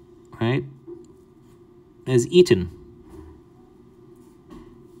 right, as Eton,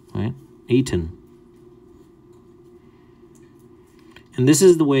 right, Eton. And this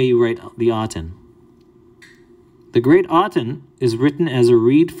is the way you write the Aten. The Great Aten is written as a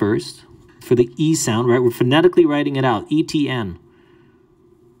reed first for the E sound, right? We're phonetically writing it out, E-T-N.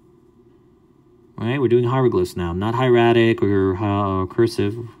 Right, we're doing hieroglyphs now, not hieratic or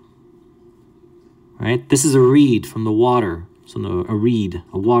cursive. Right, this is a reed from the water, so a reed,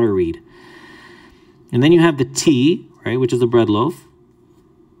 a water reed. And then you have the T, right, which is the bread loaf.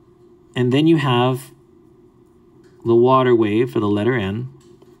 And then you have the water wave for the letter N.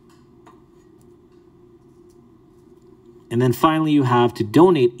 And then finally you have to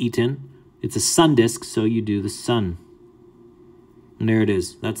donate Eton. It's a sun disk, so you do the sun. And there it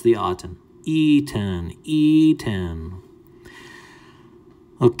is. That's the Aten. Eton.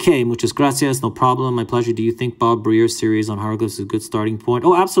 Okay, muchas gracias, no problem, my pleasure. Do you think Bob Breer's series on hieroglyphs is a good starting point?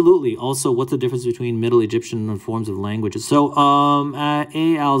 Oh, absolutely. Also, what's the difference between Middle Egyptian and forms of languages? So, A.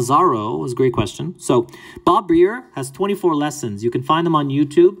 Alzaro was a great question. So, Bob Breer has 24 lessons. You can find them on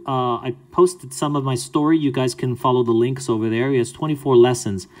YouTube. I posted some of my story. You guys can follow the links over there. He has 24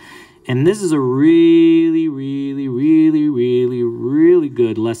 lessons. And this is a really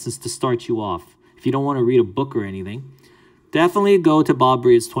good lessons to start you off. If you don't want to read a book or anything, definitely go to Bob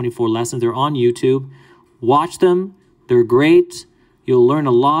Breer's 24 lessons. They're on YouTube. Watch them. They're great. You'll learn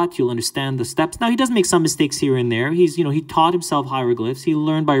a lot. You'll understand the steps. Now, he does make some mistakes here and there. He taught himself hieroglyphs. He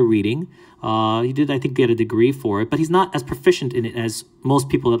learned by reading. He did, I think, get a degree for it, but he's not as proficient in it as most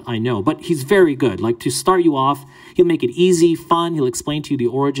people that I know. But he's very good. Like, to start you off, he'll make it easy, fun. He'll explain to you the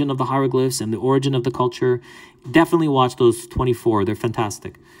origin of the hieroglyphs and the origin of the culture. Definitely watch those 24. They're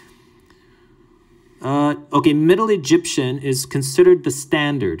fantastic. Okay, Middle Egyptian is considered the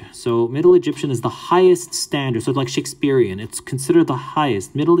standard. So Middle Egyptian is the highest standard. So it's like Shakespearean. It's considered the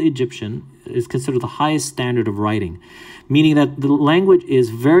highest. Middle Egyptian is considered the highest standard of writing, meaning that the language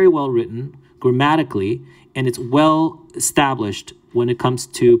is very well written grammatically, and it's well established when it comes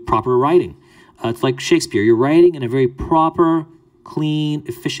to proper writing. It's like Shakespeare. You're writing in a very proper, clean,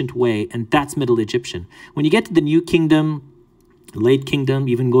 efficient way, and that's Middle Egyptian. When you get to the New Kingdom, Late Kingdom,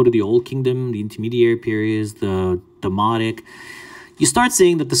 even go to the Old Kingdom, the intermediary periods, the Demotic, you start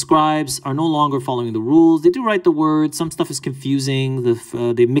seeing that the scribes are no longer following the rules. They do write the words. Some stuff is confusing.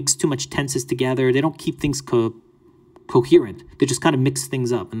 They mix too much tenses together. They don't keep things coherent. They just kind of mix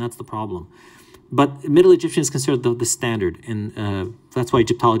things up, and that's the problem. But Middle Egyptian is considered the standard, and that's why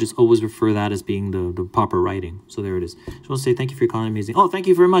Egyptologists always refer that as being the proper writing. So there it is. Just want to say thank you for your comment. Amazing. Oh, thank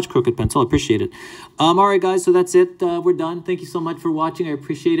you very much, Crooked Pencil. I appreciate it. All right, guys, so that's it. We're done. Thank you so much for watching. I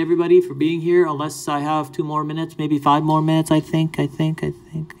appreciate everybody for being here, unless I have 2 more minutes, maybe 5 more minutes, I think.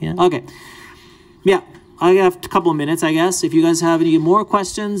 Yeah, okay. Yeah, I have a couple of minutes, I guess. If you guys have any more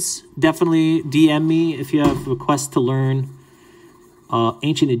questions, definitely DM me if you have requests to learn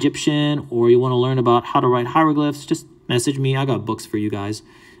ancient Egyptian, or you want to learn about how to write hieroglyphs, just message me. I got books for you guys,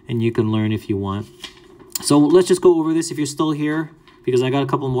 and you can learn if you want. So let's just go over this if you're still here, because I got a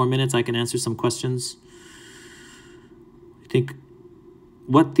couple more minutes. I can answer some questions. I think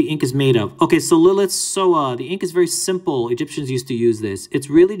what the ink is made of. Okay, so Lilith, the ink is very simple. Egyptians used to use this. It's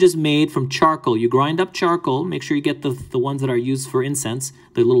really just made from charcoal. You grind up charcoal. Make sure you get the ones that are used for incense,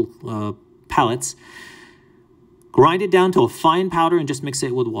 the little pellets. Grind it down to a fine powder and just mix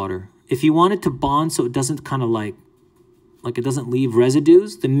it with water. If you want it to bond so it doesn't kind of like it doesn't leave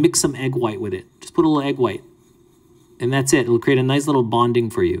residues, then mix some egg white with it. Just put a little egg white And that's it. It'll create a nice little bonding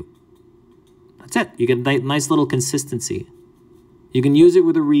for you. That's it. You get a nice little consistency. You can use it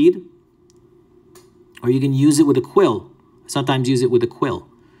with a reed, or you can use it with a quill. I sometimes use it with a quill.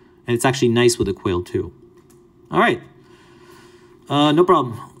 And it's actually nice with a quill too. All right. No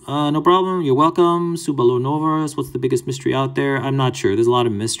problem. No problem. You're welcome. Subalonovas. What's the biggest mystery out there? I'm not sure. There's a lot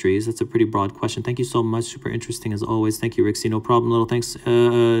of mysteries. That's a pretty broad question. Thank you so much. Super interesting as always. Thank you, Rixie. No problem. Little thanks.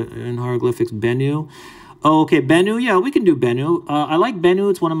 In hieroglyphics, Bennu. Oh, okay, Bennu. Yeah, we can do Bennu. I like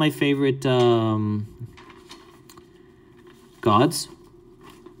Bennu. It's one of my favorite gods.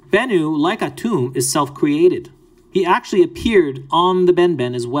 Bennu, like Atum, is self-created. He actually appeared on the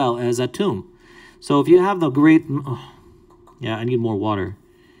Benben as well as Atum. So if you have the great... Oh, yeah, I need more water.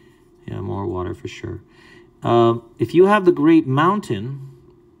 Yeah, more water for sure. If you have the great mountain,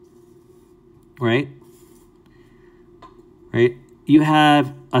 right? Right? You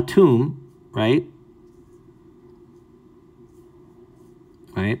have Atum, right?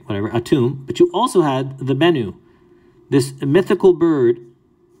 Right? Whatever, Atum. But you also had the Bennu, this mythical bird,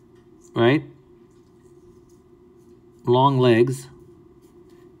 right? Long legs.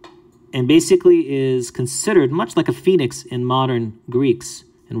 And basically is considered much like a phoenix in modern Greeks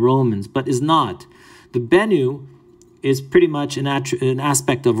and Romans, but is not. The Bennu is pretty much an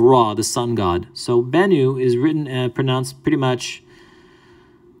aspect of Ra, the sun god. So Bennu is written, pronounced pretty much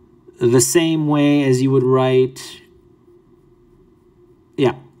the same way as you would write.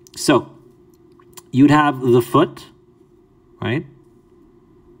 Yeah. So you'd have the foot, right?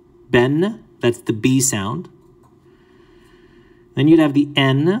 Ben, that's the B sound. Then you'd have the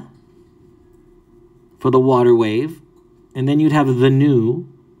N for the water wave, and then you'd have the nu.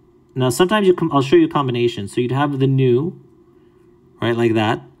 Now, sometimes I'll show you a combination. So you'd have the nu, right, like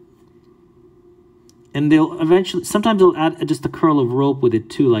that. And they'll eventually, sometimes they'll add just a curl of rope with it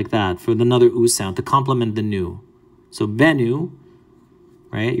too, like that, for another U sound to complement the nu. So Bennu,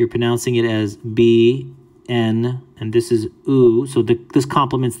 right, you're pronouncing it as B, N, and this is U. So this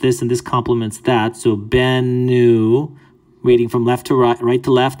complements this, and this complements that. So Bennu, reading from left to right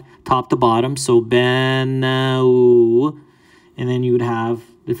to left, top to bottom, so Bennu, and then you would have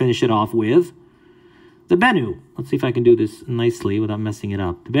to finish it off with the Bennu. Let's see if I can do this nicely without messing it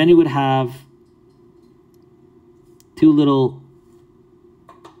up. The Bennu would have two little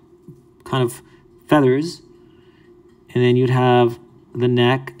kind of feathers, and then you'd have the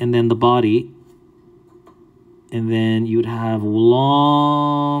neck and then the body, and then you would have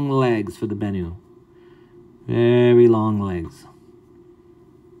long legs for the Bennu. Very long legs.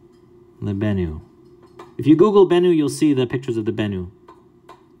 The Bennu. If you Google Bennu, you'll see the pictures of the Bennu.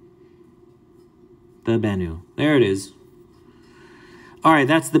 The Bennu. There it is. All right,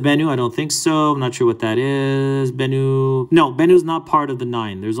 that's the Bennu. I don't think so. I'm not sure what that is. Bennu. No, Bennu's not part of the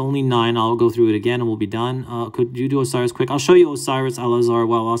 9. There's only 9. I'll go through it again and we'll be done. Could you do Osiris quick? I'll show you Osiris, Al-Azhar.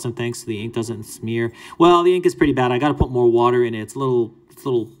 Wow, awesome. Thanks. The ink doesn't smear. Well, the ink is pretty bad. I got to put more water in it. It's a little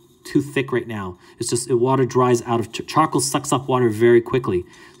too thick right now. It's just water dries out of charcoal, sucks up water very quickly.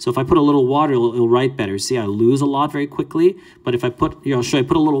 So if I put a little water, it'll write better. See, I lose a lot very quickly. But if I put, here, I'll show you.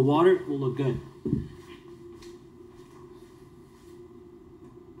 Put a little water, it will look good.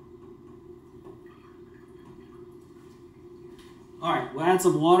 All right, we'll add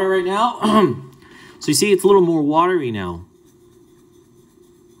some water right now. So you see, it's a little more watery now.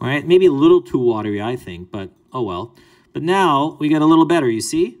 All right, maybe a little too watery, I think, but oh well. But now we get a little better, you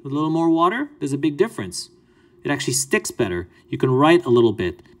see? With a little more water, there's a big difference. It actually sticks better. You can write a little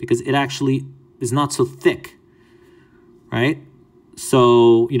bit because it actually is not so thick, right?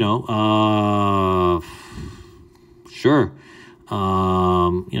 So, you know, sure.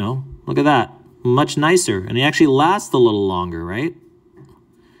 You know, look at that. Much nicer. And it actually lasts a little longer, right?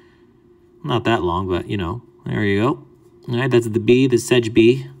 Not that long, but, you know, there you go. All right, that's the bee, the sedge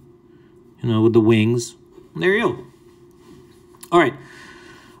bee, you know, with the wings. There you go. All right,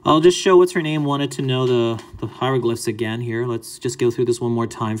 I'll just show what's her name. Wanted to know the hieroglyphs again here. Let's just go through this one more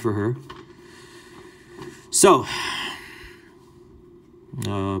time for her. So,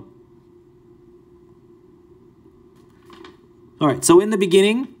 all right, so in the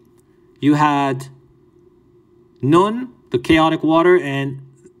beginning, you had Nun, the chaotic water, and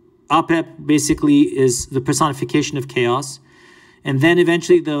Apep basically is the personification of chaos. And then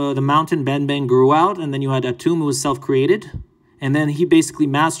eventually the mountain Benben grew out, and then you had Atum, who was self-created. And then he basically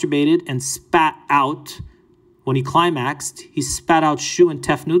masturbated and spat out, when he climaxed, he spat out Shu and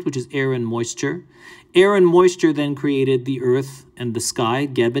Tefnut, which is air and moisture. Air and moisture then created the earth and the sky,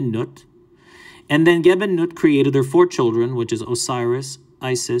 Geb and Nut. And then Geb and Nut created their 4 children, which is Osiris,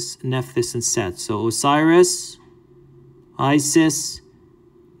 Isis, Nephthys, and Set. So Osiris, Isis,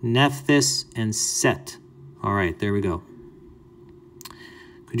 Nephthys, and Set. All right, there we go.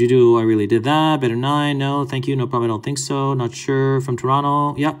 Could you do, I really did that. Better 9. No, thank you. No problem. I don't think so. Not sure. From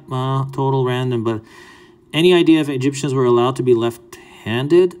Toronto. Yep, total random. But any idea if Egyptians were allowed to be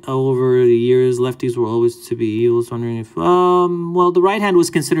left-handed? Over the years, lefties were always to be. I was wondering if, well, the right hand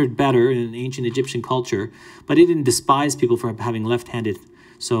was considered better in ancient Egyptian culture, but it didn't despise people for having left-handed.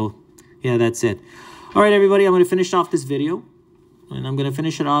 So, yeah, that's it. All right, everybody, I'm going to finish off this video. And I'm going to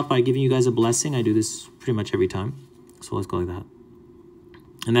finish it off by giving you guys a blessing. I do this pretty much every time. So let's go like that.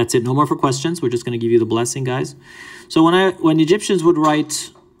 And that's it. No more for questions. We're just going to give you the blessing, guys. So when Egyptians would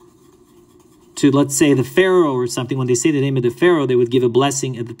write to, let's say, the pharaoh or something, when they say the name of the pharaoh, they would give a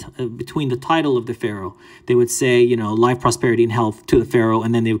blessing at the between the title of the pharaoh. They would say, you know, life, prosperity, and health to the pharaoh,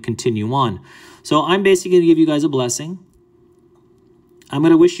 and then they would continue on. So I'm basically going to give you guys a blessing. I'm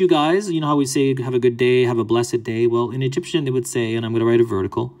going to wish you guys, you know how we say, have a good day, have a blessed day. Well, in Egyptian, they would say, and I'm going to write a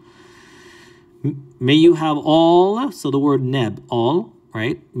vertical, may you have all, so the word neb, all,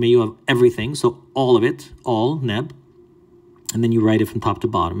 right? May you have everything, so all of it, all, neb. And then you write it from top to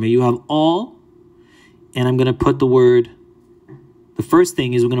bottom. May you have all, and I'm going to put the word, the first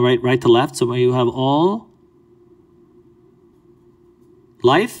thing is we're going to write right to left, so may you have all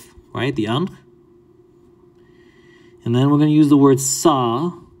life, right, the an. And then we're going to use the word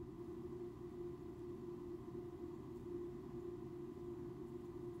sa.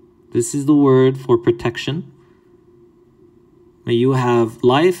 This is the word for protection. May you have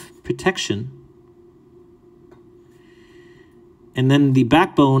life, protection. And then the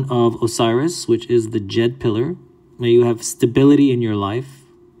backbone of Osiris, which is the Jed pillar. May you have stability in your life,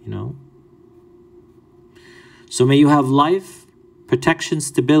 you know. So may you have life, protection,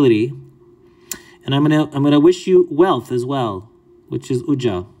 stability. And I'm gonna wish you wealth as well, which is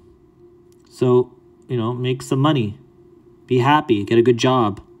Uja. So, you know, make some money. Be happy, get a good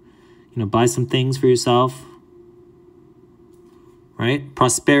job. You know, buy some things for yourself. Right?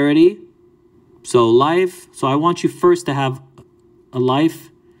 Prosperity. So life. So I want you first to have a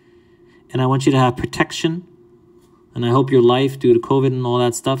life, and I want you to have protection. And I hope your life, due to COVID and all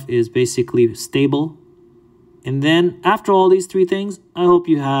that stuff, is basically stable. And then after all these three things, I hope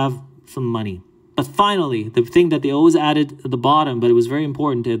you have some money. But finally, the thing that they always added at the bottom, but it was very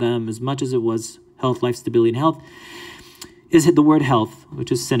important to them as much as it was health, life, stability, and health, is the word health,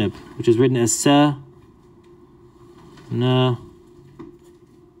 which is sinib, which is written as se, na,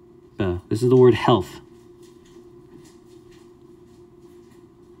 be. This is the word health.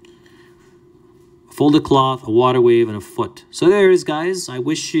 A folded cloth, a water wave, and a foot. So there it is, guys. I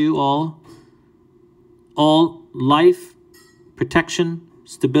wish you all life, protection,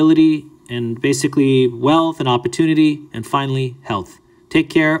 stability, and basically wealth and opportunity, and finally health. Take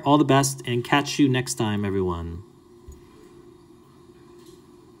care, all the best, and catch you next time, everyone.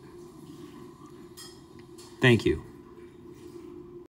 Thank you.